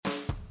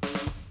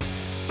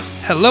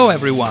Hello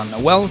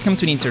everyone, welcome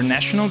to the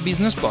International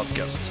Business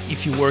Podcast.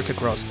 If you work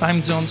across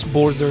time zones,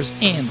 borders,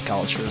 and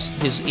cultures,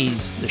 this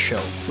is the show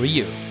for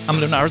you. I'm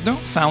Leonardo,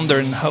 founder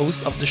and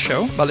host of the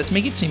show, but let's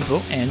make it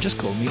simple and just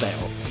call me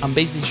Leo. I'm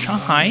based in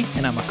Shanghai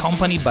and I'm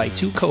accompanied by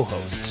two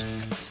co-hosts,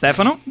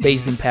 Stefano,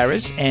 based in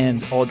Paris,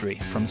 and Audrey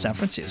from San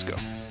Francisco.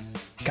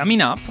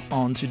 Coming up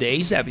on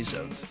today's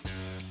episode.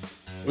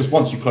 It was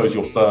once you close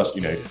your first,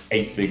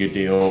 eight-figure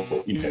deal,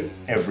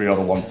 every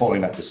other one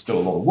following that is still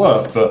a lot of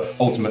work, but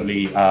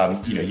ultimately,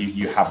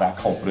 you have that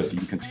confidence that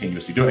you can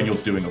continuously do it and you're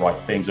doing the right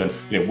things. And,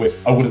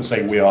 I wouldn't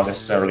say we are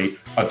necessarily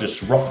a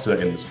disruptor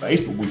in the space,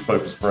 but we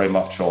focus very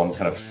much on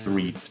kind of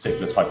three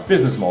particular type of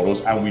business models,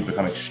 and we've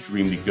become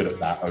extremely good at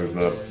that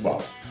over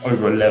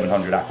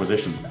 1,100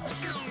 acquisitions now.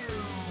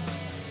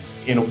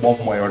 In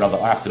one way or another,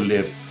 I have to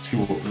live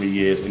 2 or 3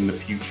 years in the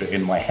future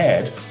in my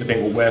head to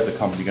think, well, where's the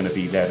company going to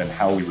be then, and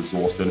how are we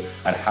resourced,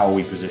 and how are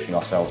we positioning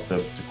ourselves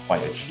to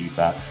quite achieve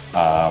that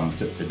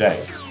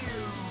today.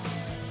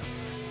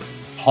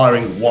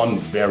 Hiring one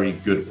very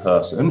good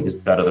person is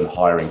better than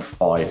hiring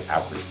 5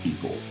 average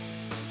people.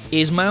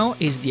 Ismael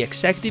is the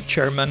executive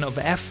chairman of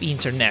FE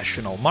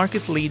International,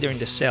 market leader in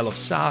the sale of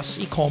SaaS,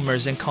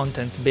 e-commerce, and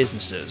content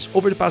businesses.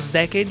 Over the past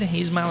decade,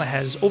 Ismael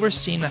has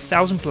overseen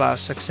 1,000+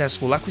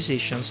 successful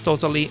acquisitions,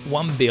 totally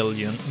 $1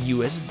 billion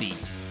USD.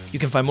 You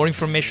can find more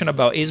information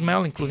about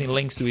Ismael, including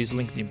links to his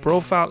LinkedIn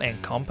profile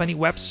and company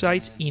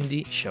website, in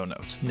the show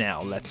notes.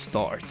 Now, let's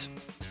start.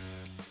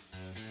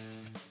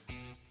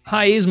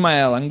 Hi,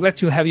 Ismael. I'm glad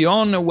to have you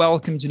on.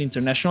 Welcome to the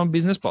International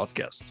Business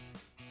Podcast.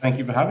 Thank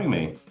you for having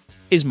me.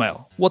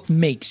 Ismael, what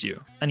makes you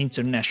an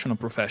international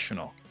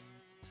professional?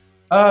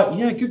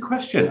 Good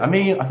question. I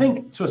mean, I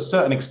think to a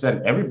certain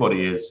extent,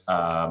 everybody is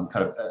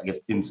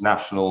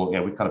international,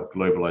 with kind of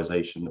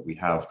globalization that we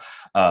have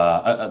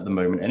at the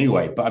moment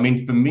anyway. But I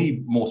mean, for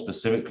me, more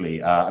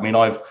specifically,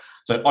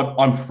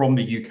 I'm from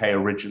the UK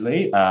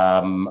originally.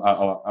 I'm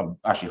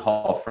actually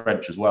half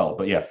French as well.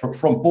 But yeah,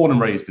 from born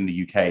and raised in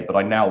the UK, but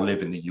I now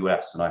live in the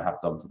US, and I have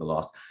done for the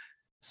last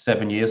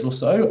 7 years or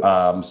so.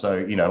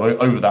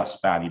 Over that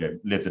span,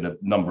 lived in a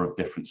number of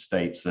different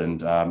states,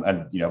 and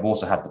I've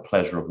also had the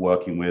pleasure of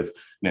working with,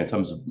 in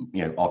terms of,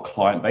 our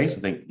client base, I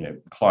think,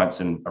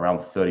 clients in around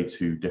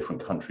 32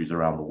 different countries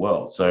around the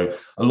world. So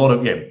a lot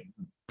of,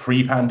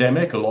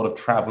 pre-pandemic, a lot of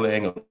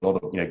traveling, a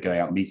lot of, going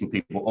out meeting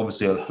people.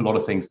 Obviously, a lot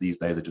of things these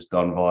days are just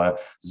done via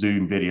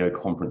Zoom video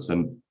conference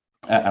and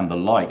the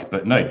like.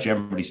 But no,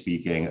 generally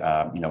speaking,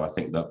 I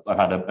think that I've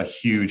had a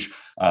huge,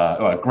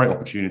 a great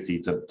opportunity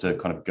to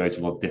kind of go to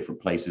a lot of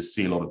different places,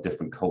 see a lot of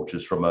different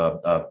cultures from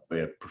a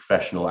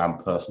professional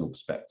and personal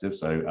perspective.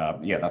 So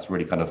that's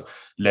really kind of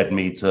led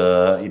me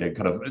to,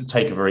 kind of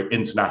take a very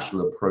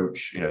international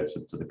approach,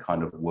 to the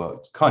kind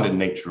of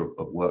nature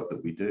of work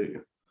that we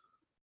do.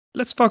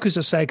 Let's focus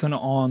a second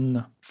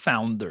on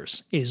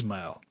founders,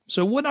 Ismael.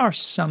 So what are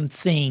some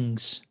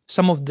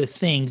of the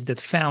things that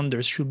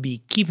founders should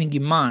be keeping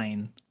in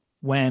mind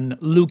when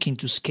looking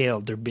to scale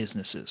their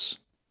businesses?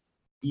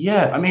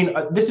 Yeah, I mean,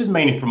 this is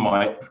mainly from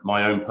my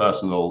own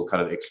personal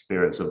kind of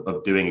experience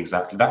of doing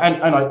exactly that.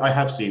 And I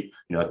have seen,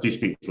 I do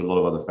speak to a lot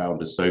of other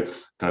founders, so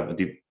kind of I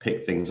do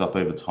pick things up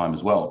over time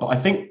as well. But I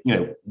think,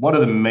 one of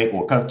the main,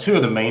 or kind of two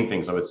of the main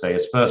things I would say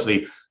is,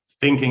 firstly,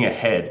 thinking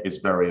ahead is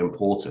very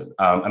important.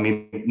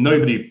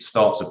 Nobody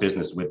starts a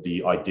business with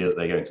the idea that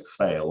they're going to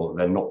fail, or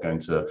they're not going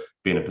to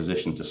be in a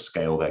position to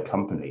scale their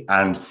company.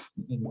 And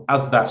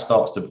as that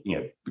starts to,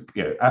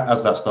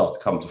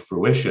 come to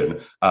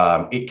fruition,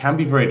 it can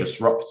be very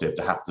disruptive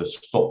to have to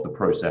stop the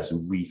process and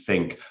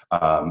rethink,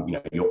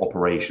 your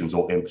operations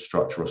or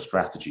infrastructure or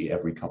strategy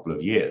every couple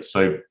of years.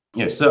 So,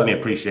 certainly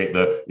appreciate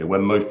that,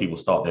 when most people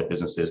start their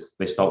businesses,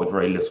 they start with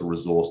very little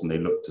resource and they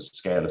look to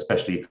scale,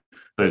 especially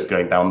those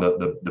going down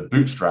the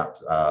bootstrap,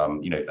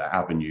 the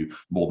avenue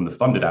more than the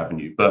funded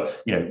avenue.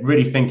 But,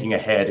 really thinking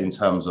ahead in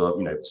terms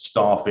of,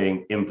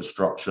 staffing,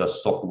 infrastructure,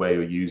 software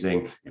you're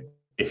using,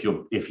 if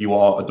you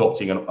are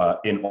adopting an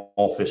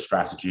in-office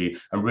strategy,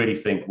 and really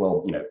think,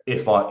 well,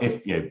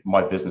 if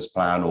my business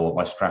plan or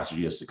my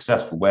strategy is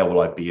successful, where will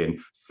I be in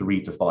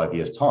 3 to 5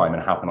 years time,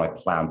 and how can I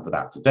plan for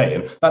that today?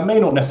 And that may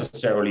not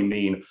necessarily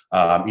mean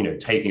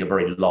taking a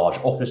very large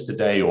office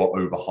today or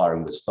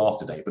overhiring the staff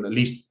today, but at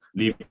least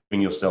leaving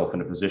yourself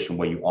in a position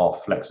where you are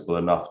flexible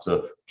enough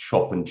to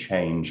chop and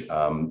change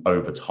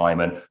over time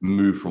and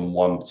move from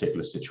one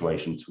particular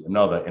situation to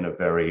another in a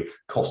very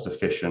cost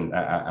efficient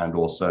and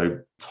also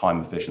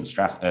time efficient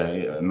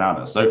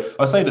manner. So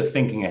I say that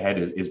thinking ahead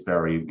is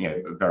very,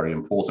 very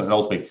important, and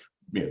ultimately,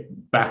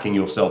 backing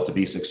yourself to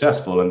be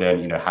successful, and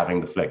then having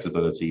the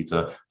flexibility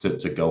to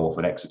go off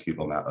and execute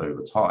on that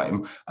over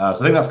time. So I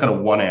think that's kind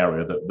of one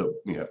area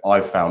that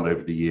I've found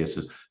over the years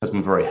has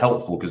been very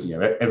helpful, because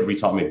every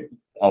time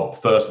our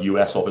first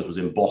US office was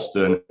in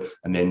Boston,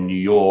 and then New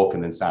York,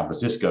 and then San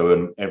Francisco.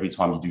 And every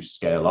time you do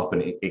scale up,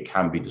 and it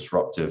can be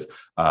disruptive,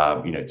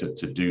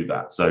 to do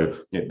that. So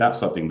that's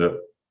something that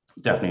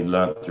definitely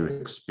learned through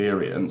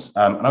experience.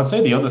 And I'd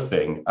say the other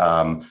thing,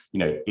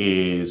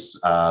 is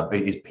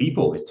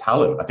people, is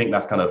talent. I think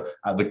that's kind of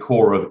at the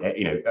core of,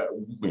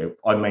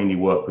 I mainly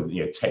work with,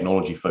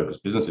 technology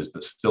focused businesses,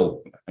 but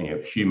still,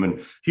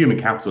 human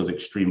capital is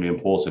extremely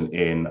important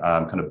in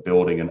kind of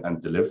building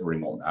and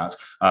delivering on that.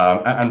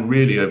 And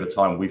really over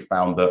time, we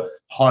found that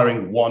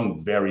hiring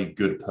one very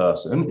good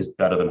person is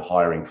better than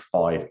hiring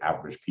 5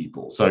 average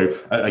people. So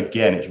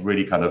again, it's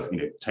really kind of,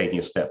 taking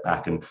a step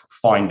back and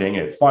finding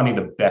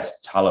the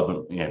best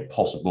talent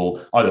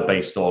possible, either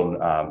based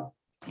on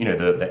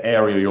the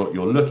area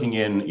you're looking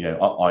in,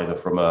 either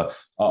from a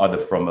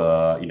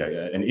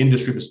an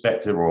industry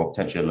perspective or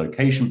potentially a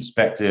location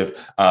perspective,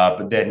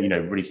 but then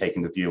really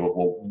taking the view of,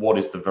 well, what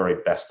is the very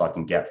best I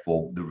can get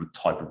for the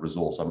type of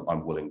resource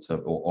I'm willing to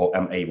or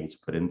am able to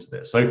put into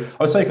this. So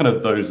I would say kind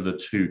of those are the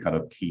two kind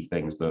of key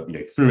things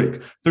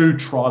that through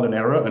trial and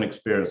error and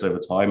experience over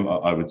time,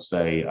 I would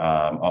say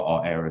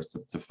are areas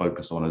to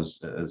focus on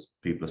as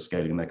people are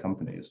scaling their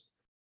companies.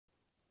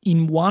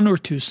 In one or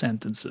two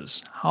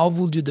sentences, how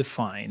would you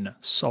define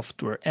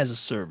software as a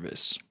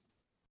service?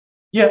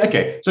 Yeah,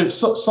 okay. So,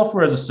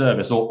 software as a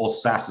service, or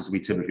SaaS as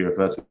we typically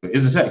refer to it,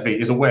 is effectively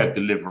a way of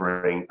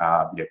delivering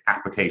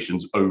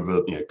applications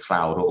over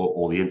cloud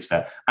or the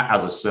internet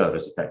as a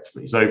service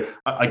effectively. So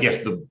I guess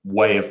the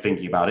way of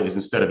thinking about it is,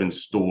 instead of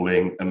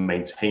installing and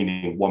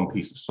maintaining one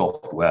piece of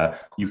software,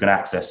 you can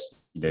access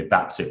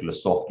that particular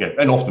software,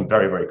 and often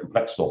very, very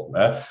complex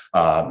software,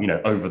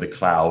 over the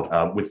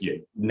cloud, with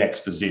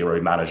next to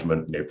zero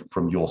management,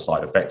 from your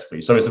side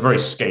effectively. So it's a very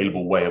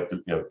scalable way of,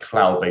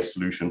 cloud-based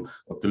solution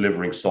of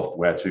delivering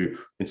software to,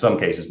 in some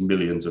cases,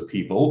 millions of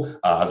people,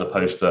 as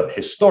opposed to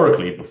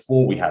historically,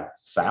 before we had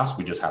SaaS,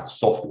 we just had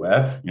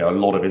software. A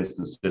lot of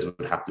instances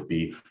would have to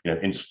be,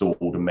 installed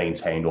and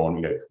maintained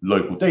on,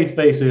 local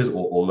databases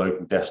or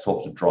local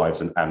desktops or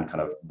drives, and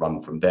kind of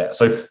run from there.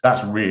 So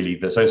that's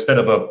really so instead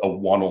of a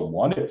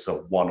one-on-one, it's a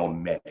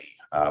one-on-many,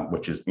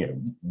 which is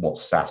what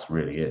SaaS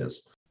really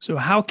is. So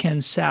how can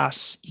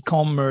SaaS,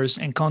 e-commerce,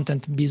 and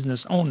content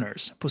business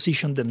owners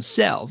position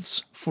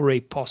themselves for a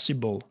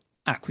possible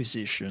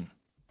acquisition?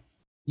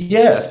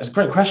 Yes, it's a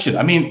great question.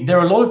 I mean, there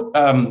are a lot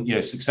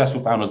of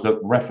successful founders that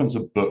reference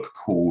a book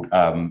called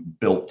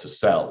 "Built to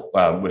Sell,"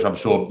 which I'm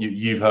sure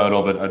you've heard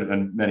of,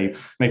 and many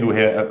people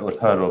here have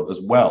heard of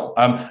as well.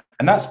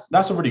 And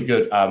that's a really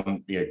good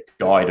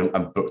guide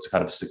and book to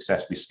kind of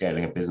successfully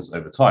scaling a business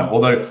over time.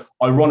 Although,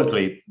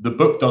 ironically, the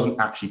book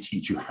doesn't actually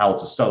teach you how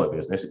to sell a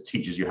business; it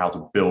teaches you how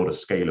to build a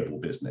scalable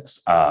business.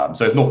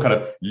 So it's not kind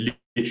of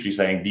literally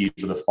saying these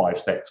are the 5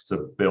 steps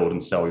to build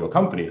and sell your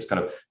company. It's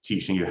kind of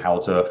teaching you how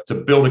to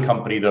build a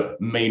company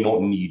that may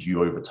not need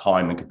you over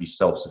time and can be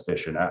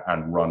self-sufficient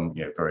and run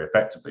very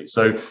effectively.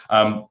 So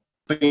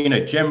but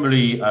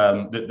generally,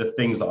 the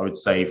things that I would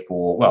say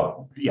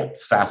for,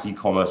 SaaS,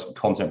 e-commerce,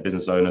 content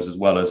business owners, as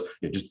well as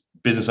just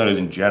business owners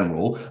in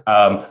general,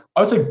 I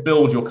would say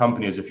build your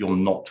company as if you're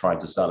not trying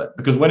to sell it.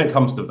 Because when it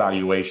comes to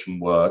valuation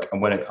work, and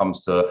when it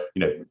comes to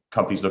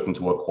companies looking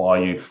to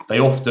acquire you, they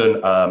often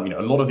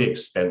a lot of the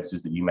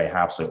expenses that you may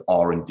have, so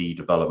R&D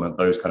development,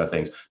 those kind of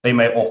things, they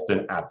may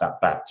often add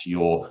that back to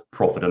your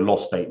profit and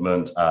loss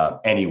statement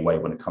anyway,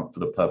 when it comes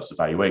for the purpose of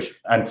valuation.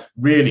 And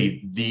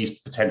really, these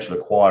potential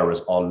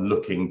acquirers are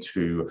looking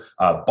to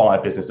buy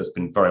a business that's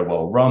been very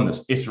well run,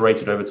 that's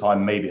iterated over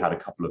time, maybe had a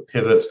couple of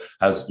pivots,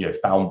 has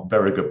found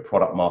very good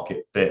product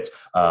market fit,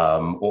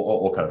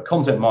 or kind of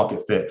content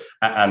market fit,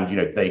 and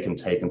they can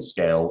take and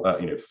scale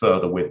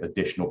further with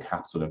additional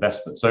capital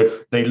investment. So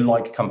they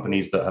like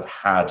companies that have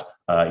had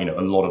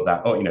a lot of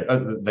that,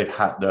 they've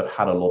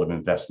had a lot of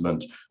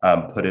investment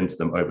put into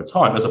them over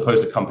time, as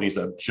opposed to companies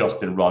that have just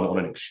been run on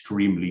an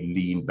extremely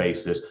lean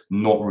basis,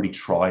 not really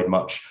tried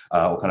much,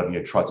 or kind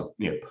of tried to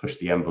push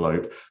the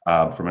envelope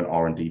from an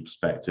R&D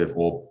perspective,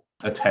 or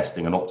a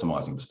testing and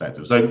optimizing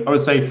perspective. So I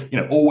would say,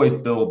 always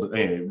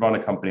run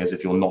a company as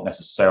if you're not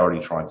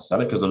necessarily trying to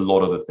sell it, because a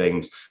lot of the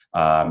things,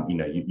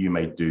 you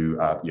may do,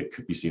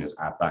 could be seen as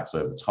add backs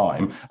over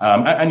time.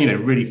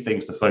 And really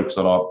things to focus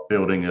on are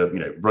building a,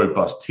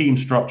 robust team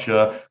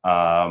structure,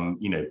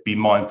 be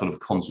mindful of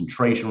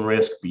concentration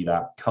risk, be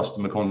that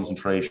customer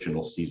concentration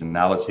or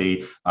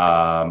seasonality,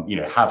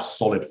 have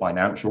solid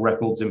financial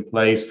records in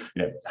place,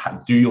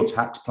 do your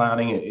tax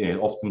planning.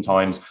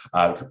 Oftentimes,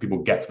 people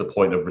get to the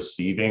point of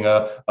receiving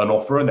an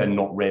offer and they're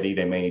not ready.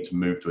 They may need to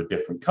move to a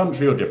different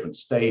country or different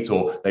state,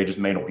 or they just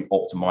may not be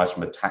optimized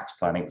from a tax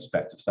planning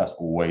perspective. So that's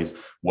always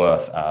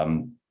worth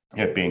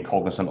being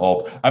cognizant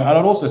of. And I'd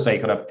also say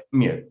kind of,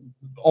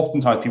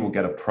 oftentimes people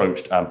get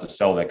approached to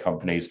sell their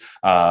companies,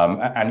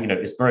 and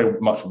it's very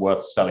much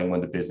worth selling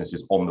when the business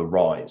is on the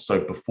rise.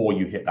 So before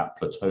you hit that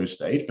plateau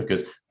stage,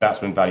 because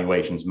that's when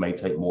valuations may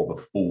take more of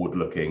a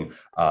forward-looking,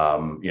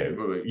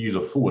 use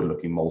a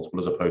forward-looking multiple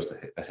as opposed to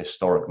a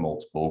historic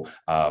multiple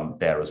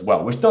there as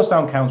well, which does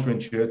sound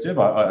counterintuitive.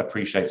 I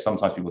appreciate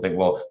sometimes people think,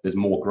 well, there's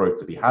more growth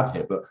to be had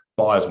here, but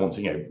buyers want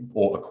to,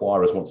 or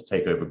acquirers want to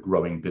take over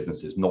growing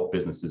businesses, not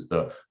businesses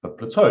that have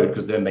plateaued,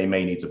 because then they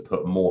may need to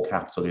put more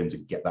capital in to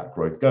get that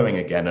growth growth going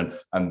again,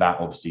 and that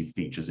obviously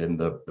features in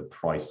the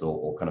price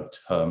or kind of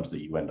terms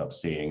that you end up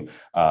seeing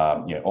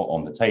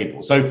on the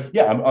table. So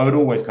yeah, I would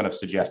always kind of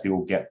suggest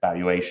people get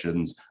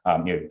valuations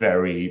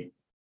very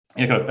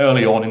kind of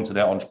early on into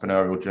their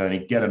entrepreneurial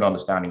journey, get an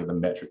understanding of the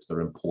metrics that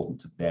are important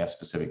to their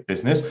specific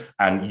business,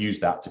 and use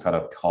that to kind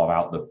of carve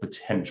out the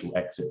potential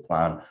exit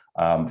plan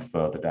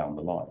further down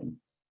the line.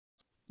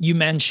 You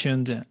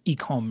mentioned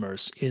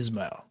e-commerce,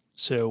 Ismael.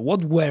 So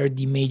what were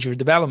the major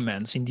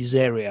developments in this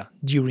area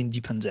during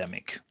the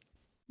pandemic?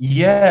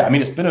 Yeah, I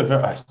mean, it's been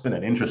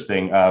an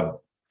interesting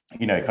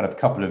kind of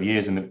couple of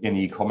years in the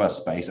e-commerce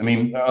space. I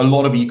mean, a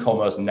lot of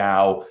e-commerce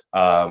now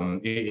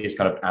is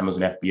kind of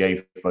Amazon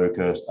FBA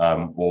focused,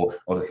 or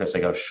let's say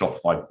kind of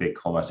Shopify,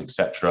 BigCommerce,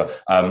 etc.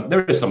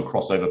 There is some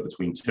crossover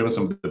between two, and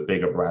some of the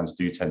bigger brands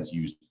do tend to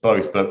use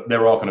both. But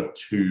there are kind of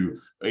two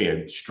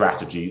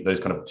those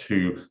kind of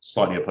two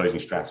slightly opposing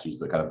strategies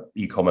that kind of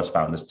e-commerce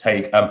founders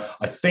take.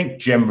 I think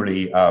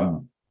generally.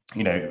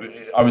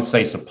 I would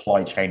say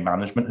supply chain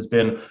management has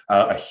been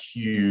a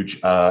huge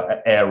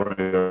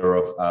area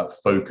of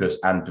focus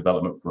and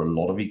development for a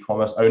lot of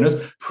e-commerce owners.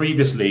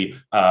 Previously,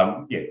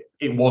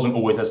 it wasn't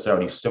always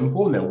necessarily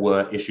simple, and there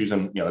were issues,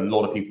 and a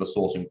lot of people are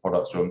sourcing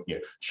products from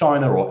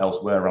China or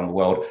elsewhere around the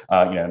world,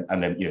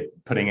 and then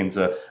putting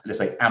into, let's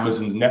say,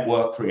 Amazon's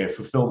network for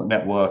fulfillment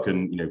network,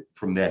 and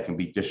from there can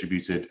be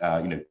distributed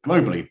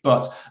globally.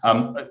 But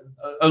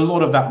a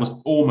lot of that was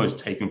almost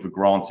taken for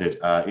granted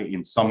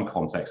in some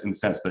contexts, in the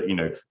sense that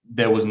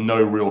there was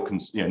no real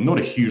not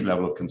a huge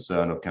level of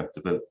concern of kind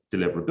of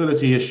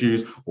deliverability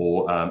issues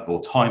or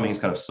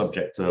timings kind of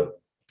subject to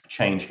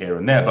change here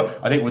and there. But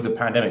I think with the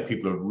pandemic,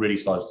 people have really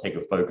started to take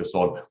a focus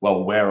on,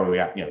 well, where are we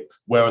at?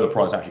 Where are the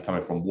products actually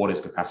coming from? What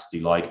is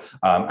capacity like?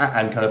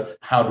 And kind of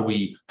how do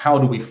we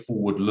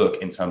forward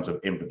look in terms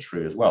of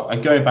inventory as well?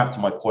 And going back to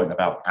my point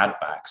about add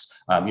backs,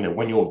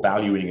 when you're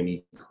valuing an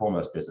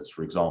e-commerce business,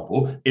 for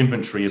example,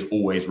 inventory is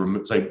always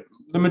removed. So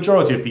the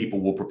majority of people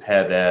will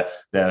prepare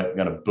their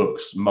kind of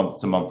books month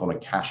to month on a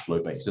cash flow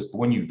basis. But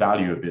when you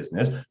value a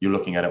business, you're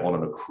looking at it on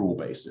an accrual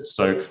basis.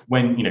 So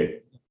when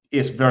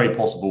it's very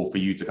possible for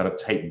you to kind of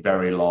take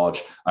very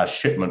large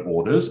shipment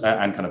orders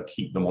and kind of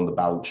keep them on the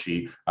balance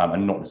sheet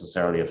and not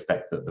necessarily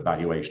affect the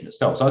valuation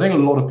itself. So I think a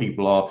lot of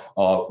people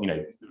are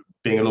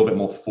being a little bit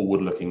more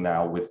forward-looking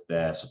now with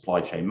their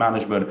supply chain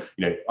management,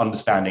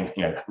 understanding,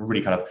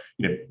 really kind of,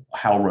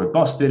 how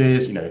robust it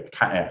is,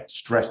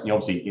 stress.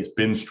 Obviously, it's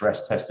been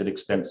stress tested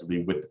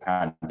extensively with the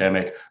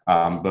pandemic,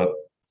 but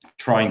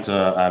trying to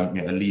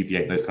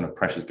alleviate those kind of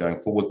pressures going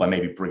forward by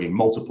maybe bringing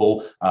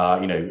multiple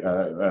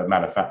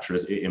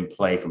manufacturers in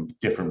play from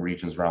different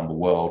regions around the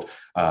world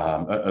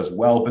as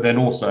well, but then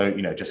also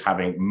just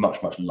having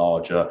much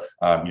larger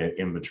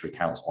inventory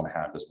counts on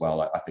hand as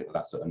well. I think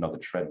that's another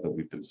trend that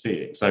we've been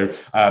seeing. So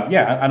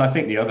and I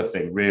think the other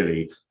thing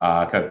really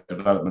kind of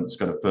developments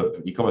kind of for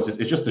e-commerce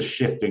is just a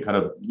shift in kind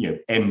of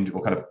end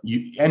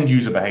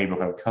user behavior,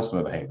 kind of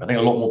customer behavior. I think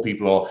a lot more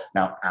people are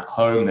now at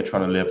home, they're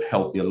trying to live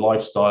healthier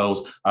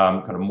lifestyles,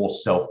 kind of more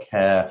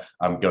self-care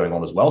going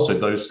on as well. So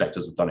those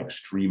sectors have done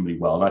extremely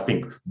well. And I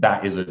think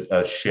that is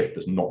a shift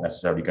that's not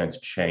necessarily going to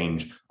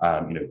change,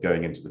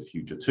 going into the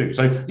future too.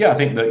 So yeah, I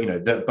think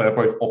that, they're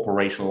both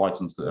operational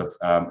items that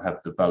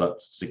have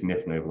developed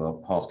significantly over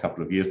the past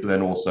couple of years, but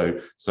then also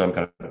some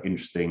kind of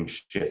interesting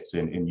shifts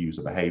in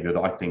user behavior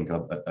that I think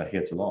are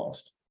here to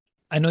last.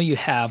 I know you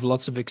have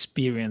lots of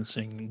experience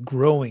in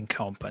growing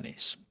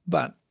companies,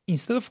 but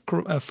instead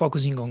of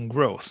focusing on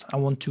growth, I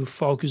want to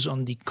focus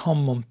on the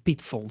common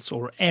pitfalls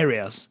or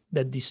areas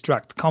that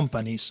distract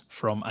companies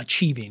from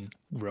achieving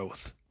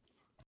growth.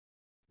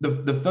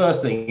 The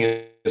first thing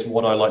is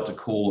what I like to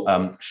call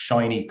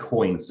shiny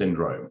coin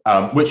syndrome,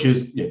 which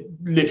is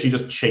literally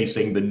just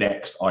chasing the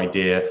next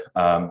idea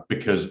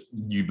because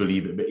you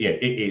believe it. But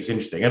it's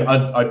interesting, and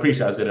I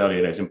appreciate, as I said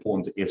earlier, it's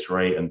important to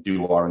iterate and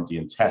do R&D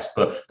and test,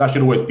 but that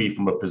should always be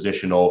from a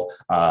position of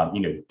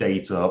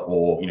data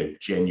or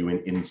genuine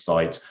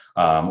insight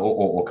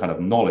or kind of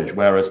knowledge.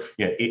 Whereas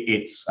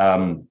it's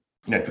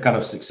for kind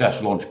of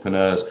successful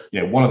entrepreneurs,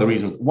 one of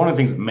the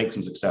things that makes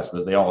them successful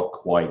is they are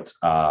quite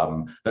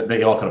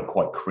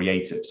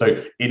creative.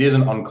 So it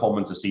isn't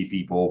uncommon to see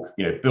people,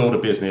 build a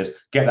business,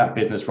 get that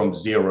business from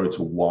 0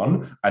 to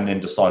 1, and then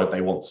decide that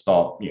they want to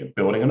start,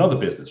 building another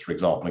business, for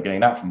example, and getting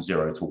that from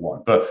 0 to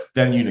 1. But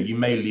then, you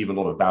may leave a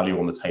lot of value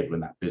on the table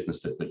in that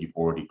business that you've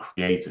already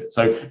created.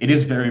 So it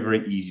is very,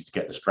 very easy to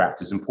get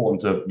distracted. It's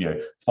important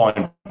to,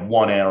 find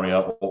one area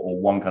or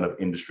one kind of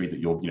industry that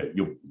you're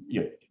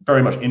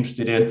very much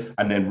interested in,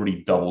 and then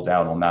really double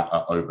down on that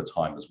over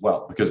time as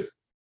well. Because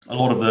a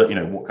lot of the,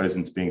 what goes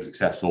into being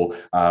successful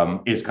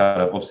is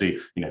kind of obviously,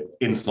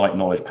 insight,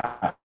 knowledge,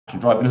 passion,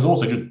 drive, and there's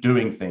also just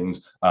doing things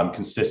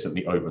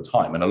consistently over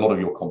time. And a lot of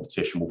your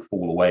competition will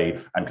fall away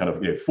and kind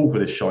of fall for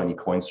this shiny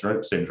coin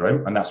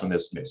syndrome, and that's when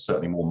there's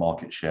certainly more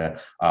market share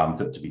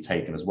to be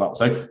taken as well.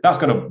 So that's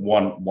kind of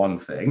one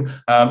thing.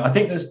 I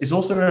think it's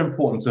also very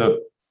important to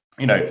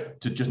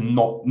to just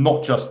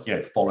not just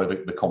follow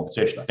the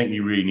competition. I think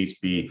you really need to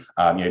be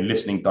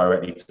listening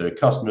directly to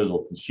customers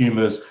or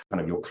consumers,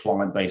 kind of your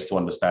client base, to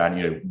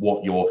understand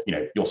what your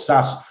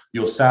SaaS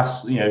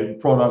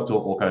product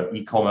or kind of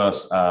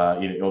e-commerce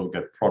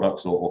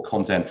products or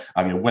content,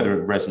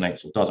 whether it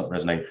resonates or doesn't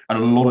resonate.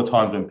 And a lot of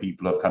times when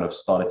people have kind of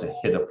started to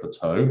hit a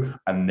plateau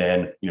and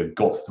then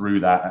got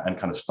through that and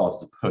kind of started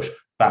to push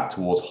back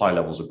towards high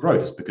levels of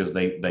growth, it's because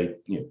they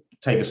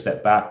take a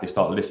step back, they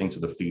start listening to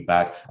the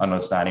feedback and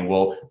understanding,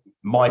 well,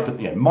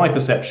 my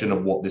perception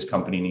of what this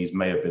company needs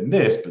may have been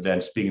this, but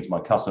then speaking to my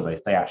customer base,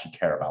 they actually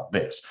care about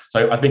this.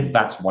 So I think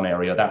that's one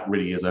area that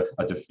really is a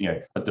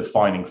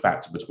defining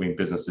factor between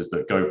businesses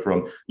that go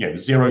from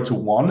 0 to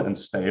 1 and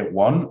stay at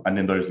 1, and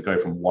then those that go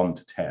from 1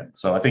 to 10.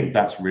 So I think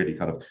that's really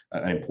kind of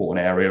an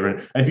important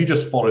area. And if you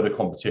just follow the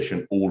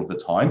competition all of the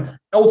time,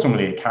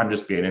 ultimately it can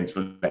just be an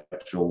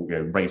intellectual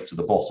race to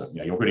the bottom.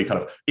 You're really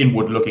kind of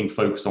inward looking,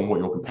 focused on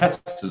what your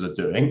competitors are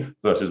doing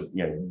versus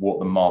what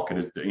the market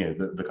is,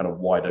 the kind of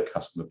wider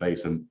customer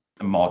base and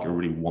market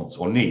really wants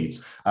or needs.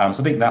 So I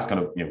think that's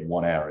kind of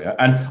one area.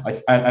 And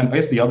I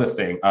guess the other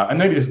thing, and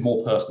maybe this is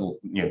more personal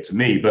to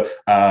me, but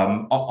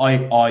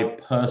I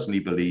personally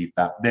believe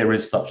that there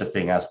is such a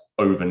thing as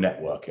over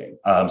networking.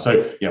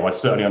 So I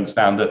certainly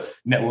understand that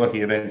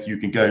networking events, you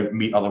can go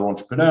meet other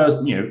entrepreneurs.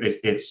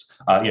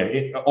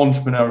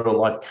 Entrepreneurial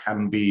life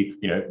can be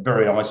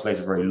very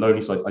isolated, very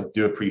lonely. So I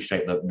do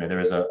appreciate that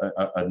there is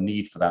a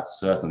need for that,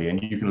 certainly, and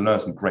you can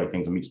learn some great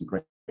things and meet some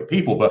great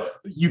people,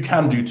 but you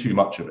can do too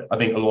much of it. I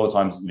think a lot of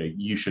times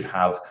you should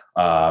have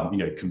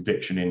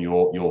conviction in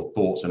your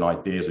thoughts and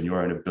ideas and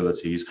your own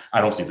abilities.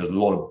 And obviously there's a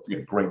lot of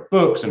great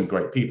books and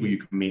great people you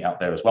can meet out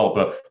there as well,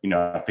 but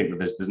I think that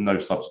there's no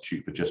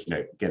substitute for just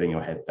getting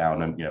your head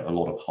down and a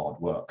lot of hard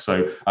work.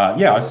 So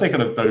I'd say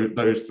kind of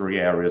those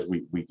three areas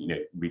we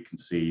can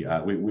see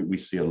we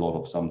see a lot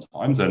of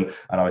sometimes, and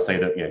I would say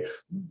that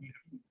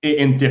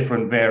in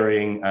different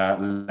varying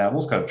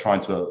levels, kind of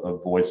trying to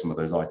avoid some of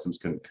those items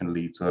can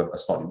lead to a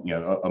slightly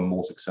a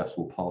more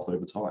successful path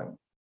over time.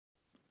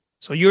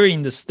 So you're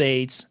in the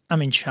States,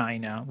 I'm in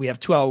China. We have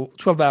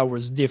 12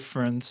 hours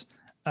difference.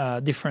 We're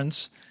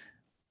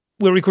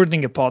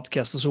recording a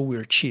podcast, so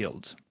we're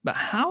chilled. But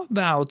how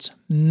about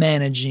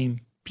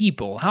managing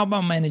people? How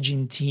about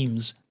managing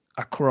teams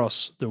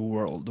across the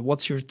world?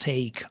 What's your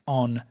take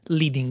on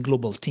leading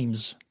global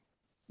teams?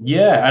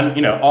 Yeah,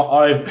 and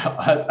I've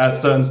at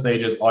certain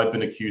stages I've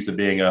been accused of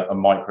being a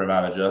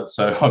micromanager,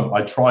 so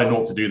I try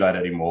not to do that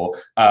anymore.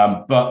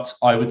 But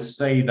I would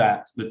say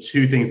that the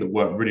two things that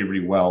work really,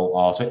 really well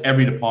are, so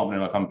every department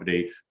in our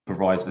company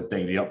provides a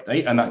daily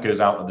update, and that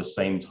goes out at the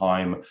same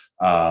time.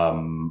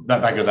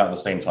 That goes out at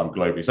the same time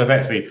globally. So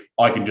effectively,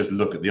 I can just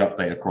look at the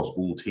update across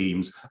all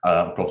teams,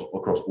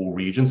 across all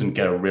regions, and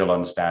get a real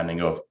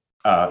understanding of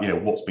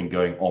what's been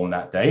going on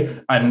that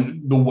day.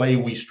 And the way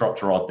we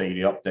structure our daily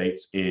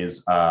updates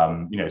is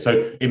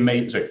so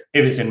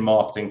if it's in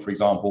marketing, for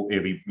example,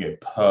 it'll be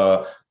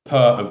per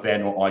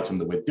event or item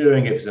that we're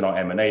doing. If it's in our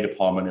M&A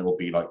department, it will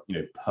be like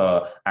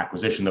per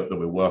acquisition that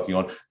we're working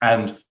on.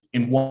 And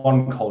in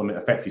one column, it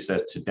effectively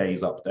says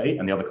today's update,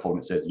 and the other column,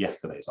 it says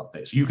yesterday's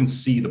update. So you can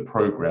see the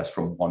progress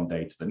from one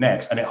day to the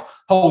next, and it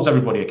holds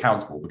everybody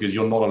accountable, because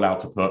you're not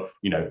allowed to put,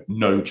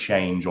 no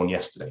change on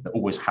yesterday. There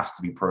always has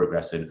to be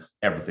progress in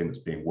everything that's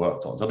being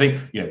worked on. So I think,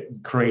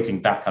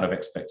 creating that kind of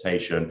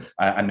expectation,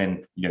 and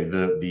then,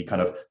 the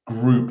kind of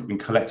group and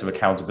collective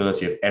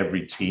accountability of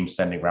every team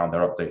sending around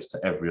their updates to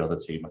every other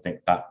team. I think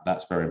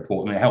that's very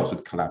important. It helps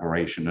with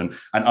collaboration and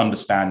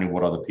understanding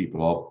what other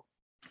people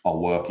are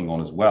working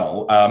on as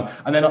well.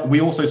 And then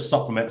we also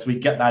supplement, so we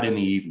get that in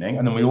the evening,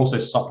 and then we also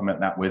supplement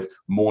that with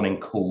morning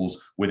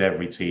calls with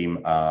every team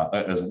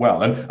as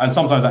well. And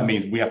sometimes that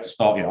means we have to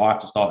start, I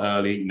have to start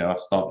early, I have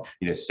to start,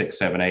 6,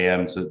 7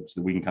 a.m. so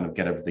we can kind of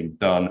get everything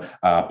done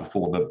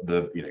before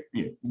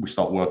we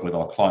start working with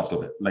our clients a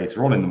little bit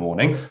later on in the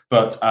morning.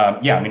 But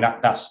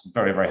that's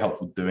very, very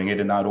helpful doing it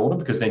in that order,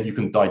 because then you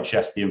can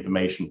digest the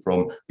information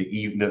from the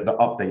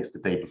updates the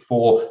day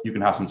before. You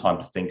can have some time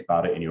to think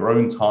about it in your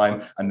own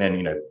time, and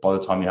then by the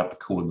time you have the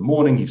call in the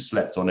morning, you've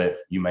slept on it,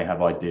 you may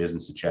have ideas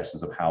and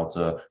suggestions of how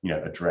to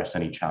address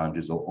any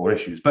challenges or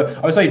issues. But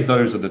I would say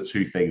those are the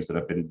two things that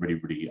have been really,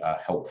 really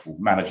helpful,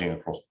 managing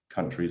across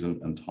countries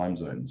and time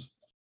zones.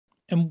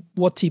 And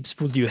what tips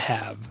would you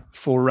have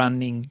for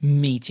running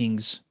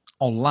meetings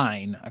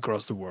online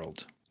across the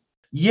world?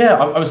 Yeah,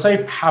 I would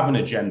say have an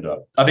agenda.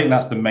 I think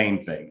that's the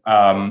main thing.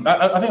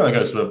 I think that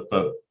goes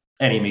for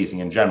any meeting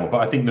in general, but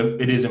I think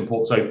that it is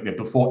important. So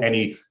before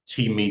any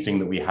team meeting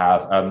that we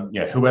have,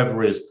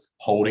 whoever is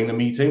holding the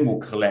meeting will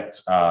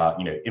collect,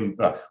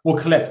 we'll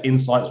collect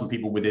insights from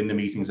people within the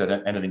meetings,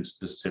 that anything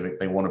specific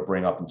they want to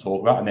bring up and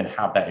talk about, and then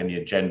have that in the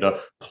agenda,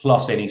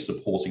 plus any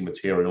supporting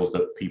materials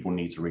that people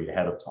need to read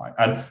ahead of time.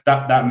 And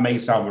that may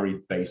sound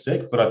very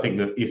basic, but I think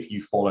that if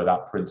you follow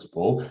that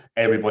principle,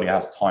 everybody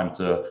has time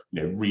to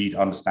read,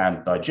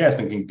 understand, digest,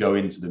 and can go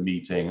into the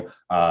meeting,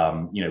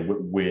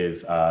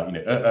 with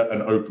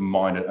an open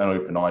mind and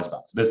open eyes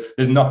about it. So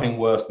there's nothing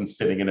worse than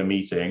sitting in a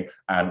meeting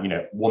and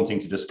wanting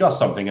to discuss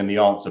something and the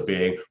answer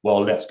being,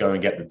 well, let's go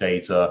and get the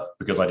data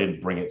because I didn't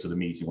bring it to the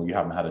meeting or you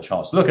haven't had a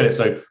chance to look at it.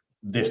 So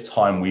this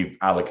time we've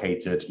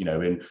allocated,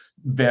 in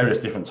various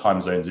different time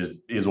zones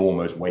is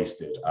almost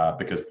wasted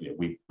because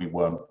we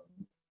weren't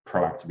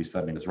proactively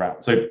sending this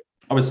around. So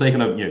I would say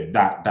kind of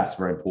that's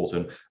very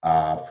important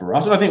for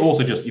us, and I think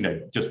also just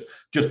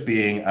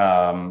being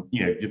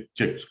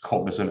just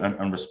cognizant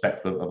and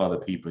respectful of other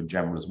people in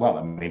general as well.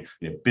 I mean,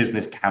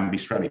 business can be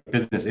stressful.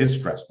 Business is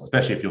stressful,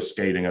 especially if you're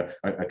scaling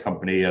a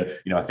company. And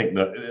I think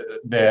that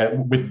there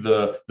with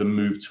the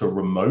move to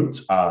remote,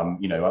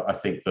 I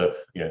think that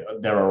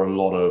there are a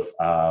lot of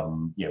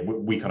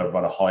we kind of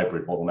run a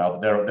hybrid model now,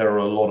 but there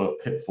are a lot of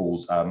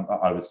pitfalls.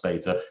 I would say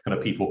to kind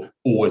of people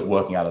always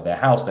working out of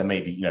their house. There may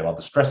be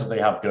other stresses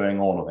they have going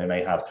on, or they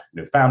may have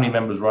family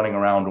members running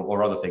around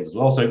or other things as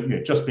well. So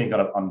just being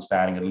kind of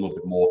understanding and a little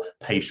bit more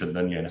patient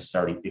than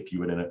necessarily if you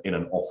were in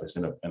an office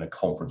in a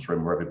conference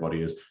room where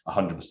everybody is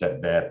 100%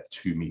 there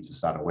 2 meters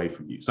sat away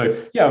from you.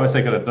 So I would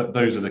say kind of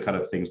those are the kind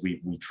of things we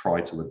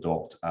try to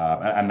adopt,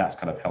 and that's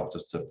kind of helped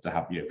us to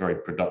have very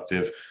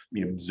productive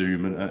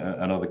Zoom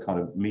and other kind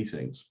of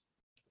meetings.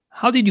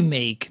 How did you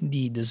make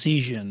the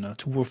decision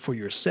to work for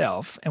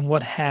yourself, and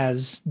what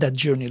has that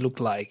journey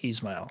looked like,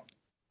 Ismael?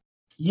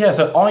 Yeah,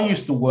 so I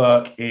used to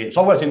work I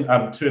worked in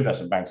 2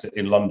 investment banks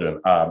in London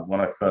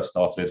when I first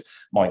started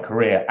my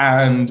career,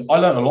 and I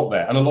learned a lot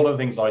there. And a lot of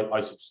things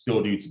I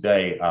still do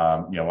today,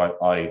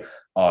 I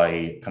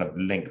kind of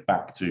link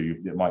back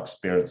to my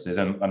experiences,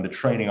 and the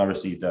training I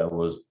received there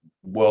was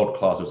world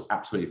class. It was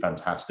absolutely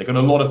fantastic. And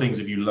a lot of things,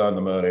 if you learn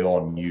them early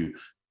on,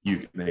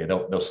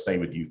 they'll stay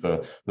with you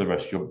for the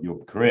rest of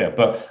your career.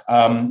 But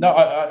no,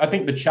 I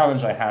think the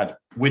challenge I had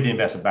with the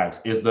investment banks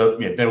is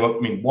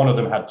that one of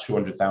them had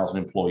 200,000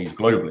 employees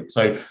globally,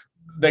 so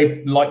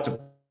they like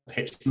to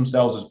pitch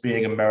themselves as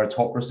being a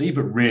meritocracy,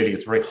 but really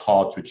it's very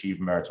hard to achieve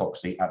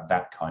meritocracy at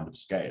that kind of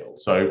scale.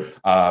 So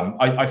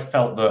I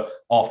felt that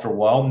after a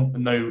while,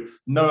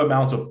 no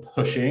amount of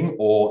pushing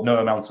or no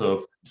amount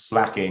of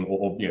slacking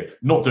or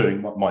not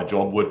doing my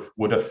job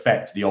would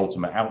affect the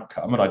ultimate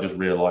outcome. And I just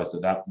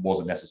realized that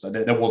wasn't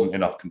necessary. There wasn't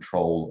enough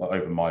control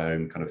over my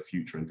own kind of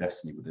future and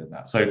destiny within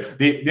that. So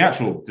the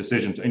actual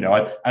decision to, and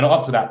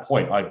up to that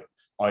point, I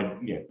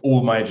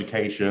all my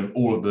education,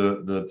 all of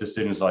the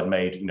decisions I'd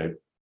made,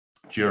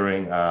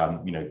 during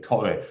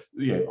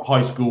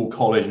high school,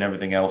 college, and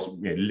everything else,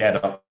 led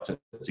up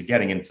to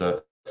getting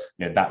into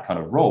that kind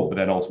of role. But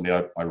then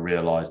ultimately I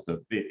realized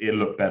that it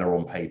looked better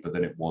on paper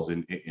than it was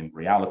in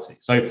reality.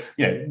 So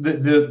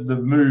the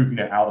move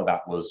out of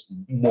that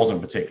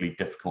wasn't particularly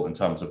difficult in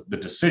terms of the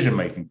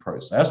decision-making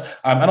process.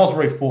 And I was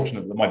very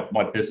fortunate that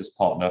my business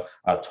partner,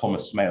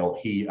 Thomas Smale,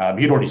 he'd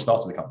already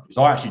started the company.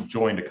 So I actually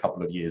joined a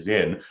couple of years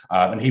in,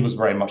 and he was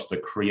very much the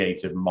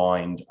creative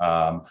mind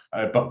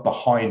but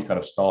behind kind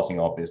of starting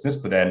our business.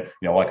 But then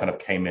I kind of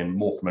came in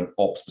more from an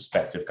ops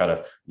perspective, kind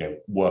of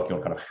working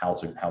on kind of how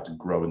to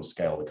grow and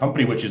scale the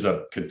company, which is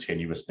a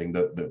continuous thing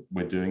that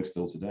we're doing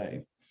still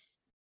today.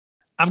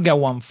 I've got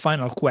one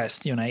final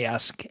question I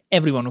ask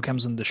everyone who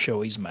comes on the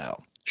show,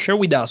 Ismael. Share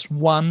with us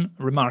one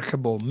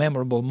remarkable,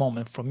 memorable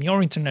moment from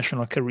your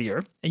international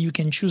career, and you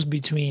can choose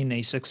between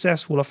a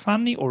successful, a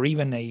funny, or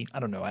even a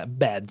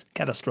bad,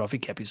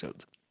 catastrophic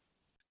episode.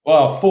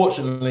 Well,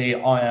 fortunately,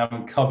 I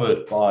am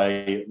covered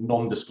by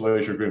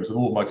non-disclosure agreements with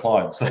all of my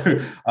clients, so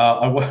there's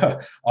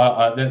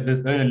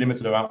only a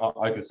limited amount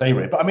I can say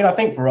really. But I mean, I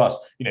think for us,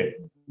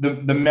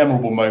 the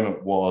memorable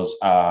moment was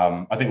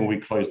I think when we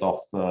closed our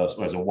first.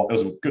 It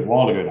was a good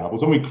while ago now. It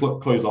was when we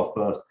closed our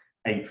first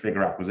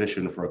 8-figure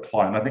acquisition for a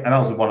client. And that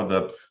was one of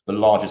the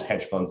largest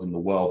hedge funds in the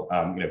world,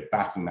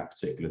 backing that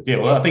particular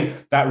deal. And I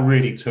think that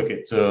really took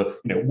it to,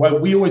 where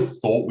we always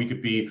thought we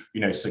could be,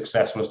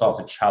 successful and start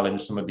to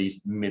challenge some of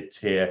these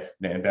mid-tier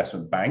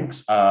investment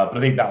banks. But I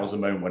think that was a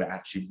moment when it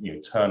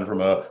actually, turned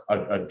from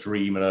a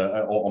dream and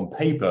on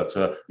paper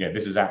to,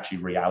 this is actually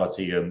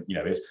reality. And,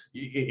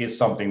 it's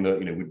something that,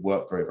 we'd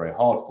worked very, very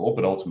hard for,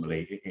 but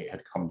ultimately it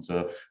had come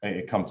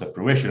to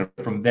fruition.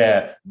 And from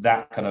there,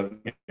 that kind of,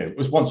 it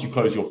was once you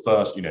close your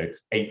first,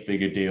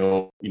 8-figure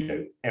deal,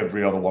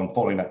 every other one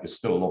following that is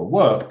still a lot of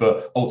work,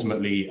 but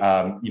ultimately,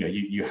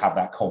 you have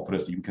that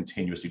confidence that you can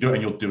continuously do it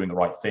and you're doing the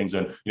right things.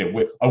 And,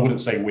 I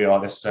wouldn't say we are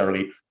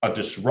necessarily a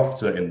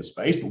disruptor in the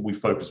space, but we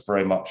focus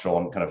very much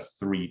on kind of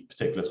 3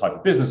 particular type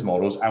of business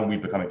models. And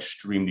we've become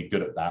extremely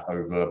good at that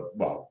over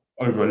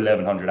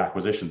 1,100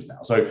 acquisitions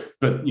now. So,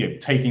 but,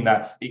 taking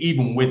that,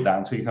 even with that,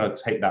 until you kind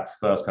of take that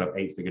first kind of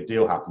 8-figure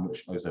deal happen,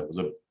 which like I said was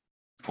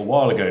a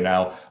while ago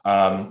now,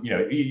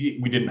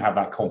 we didn't have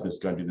that confidence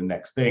to go and do the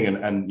next thing,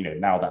 and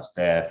now that's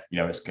there.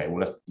 It's okay. Well,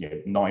 let's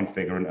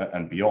 9-figure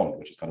and beyond,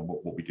 which is kind of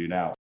what we do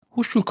now.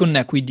 Who should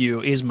connect with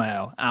you,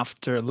 Ismael,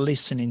 after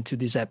listening to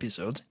this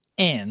episode?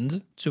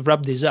 And to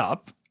wrap this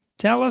up,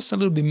 tell us a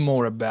little bit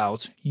more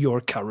about your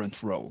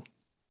current role.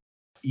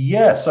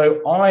 Yeah,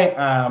 so I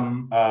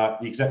am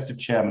the executive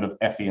chairman of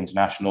FE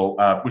International,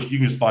 which you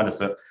can just find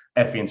us at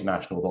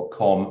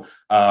feinternational.com.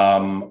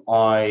 But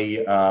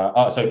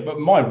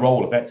my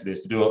role effectively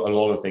is to do a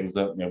lot of things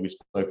that we've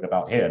spoken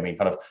about here. I mean,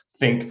 kind of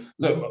think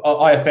that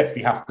I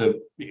effectively have to,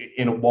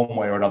 in one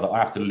way or another, I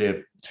have to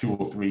live 2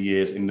 or 3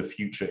 years in the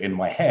future in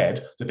my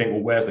head to think,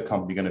 well, where's the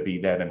company going to be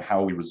then, and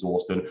how are we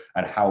resourced,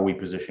 and how are we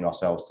position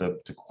ourselves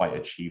to quite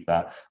achieve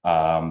that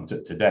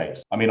today.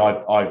 I mean,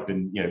 I've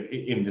been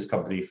in this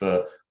company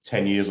for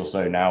 10 years or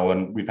so now,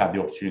 and we've had the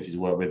opportunity to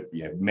work with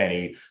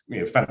many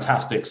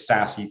fantastic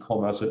SaaS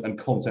e-commerce and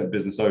content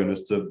business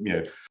owners to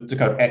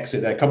kind of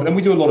exit their company. And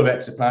we do a lot of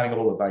exit planning, a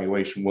lot of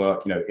evaluation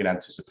work in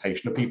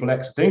anticipation of people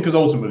exiting, because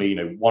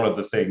ultimately one of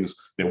the things,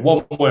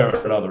 one way or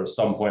another, at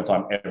some point in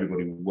time,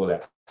 everybody will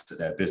exit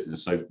their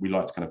business. So we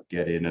like to kind of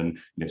get in and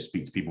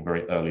speak to people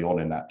very early on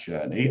in that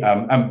journey.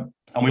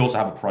 And we also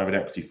have a private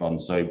equity fund,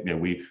 so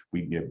we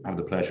have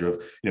the pleasure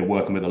of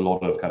working with a lot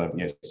of kind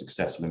of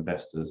successful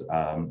investors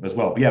as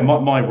well. But yeah,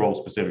 my role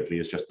specifically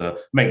is just to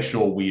make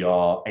sure we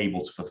are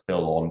able to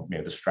fulfill on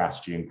the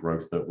strategy and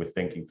growth that we're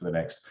thinking for the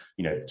next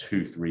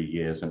 2-3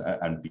 years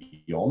and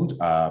beyond.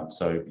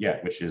 So yeah,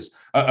 which is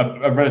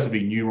a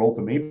relatively new role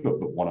for me,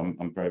 but one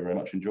I'm very, very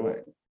much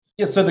enjoying.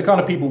 Yeah, so the kind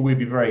of people we'd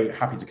be very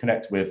happy to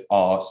connect with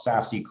are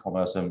SaaS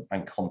e-commerce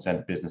and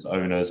content business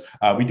owners.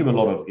 We do a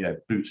lot of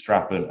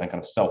bootstrap and kind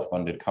of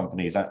self-funded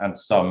companies, and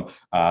some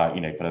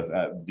kind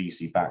of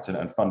VC-backed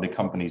and funded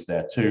companies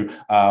there too.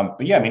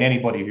 But yeah, I mean,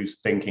 anybody who's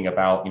thinking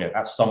about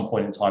at some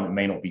point in time, it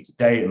may not be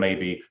today, it may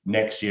be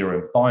next year or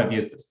in 5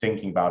 years, but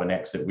thinking about an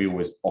exit, we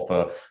always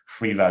offer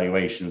free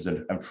valuations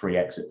and free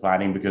exit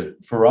planning, because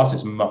for us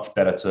it's much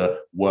better to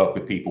work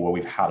with people where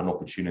we've had an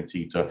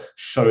opportunity to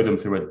show them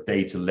through a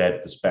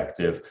data-led perspective,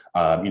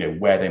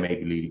 where they may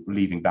be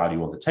leaving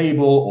value on the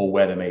table, or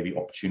where there may be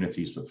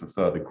opportunities for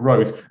further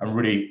growth, and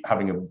really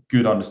having a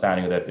good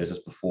understanding of their business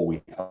before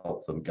we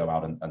help them go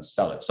out and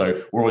sell it.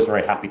 So we're always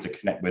very happy to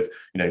connect with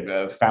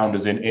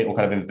founders in or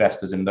kind of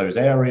investors in those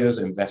areas,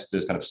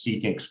 investors kind of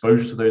seeking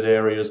exposure to those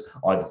areas,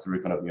 either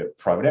through kind of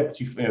private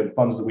equity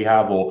funds that we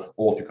have, or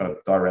through kind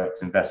of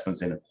direct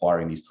investments in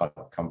acquiring these type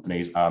of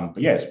companies. But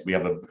yes, we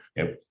have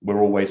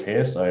we're always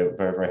here, so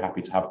very, very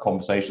happy to have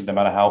conversations, no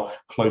matter how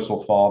close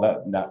or far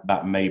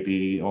that may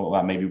be, or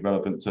that may be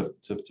relevant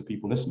to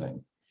people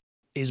listening.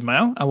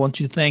 Ismael, I want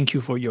to thank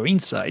you for your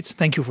insights.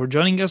 Thank you for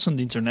joining us on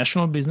the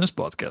International Business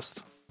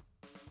Podcast.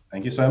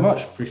 Thank you so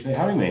much. Appreciate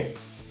having me.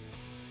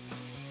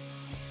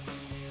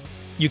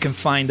 You can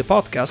find the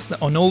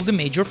podcast on all the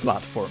major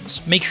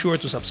platforms. Make sure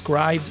to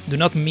subscribe, do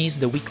not miss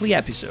the weekly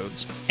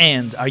episodes.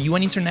 And are you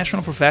an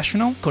international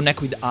professional?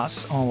 Connect with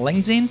us on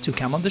LinkedIn to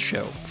come on the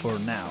show. For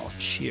now,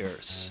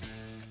 cheers.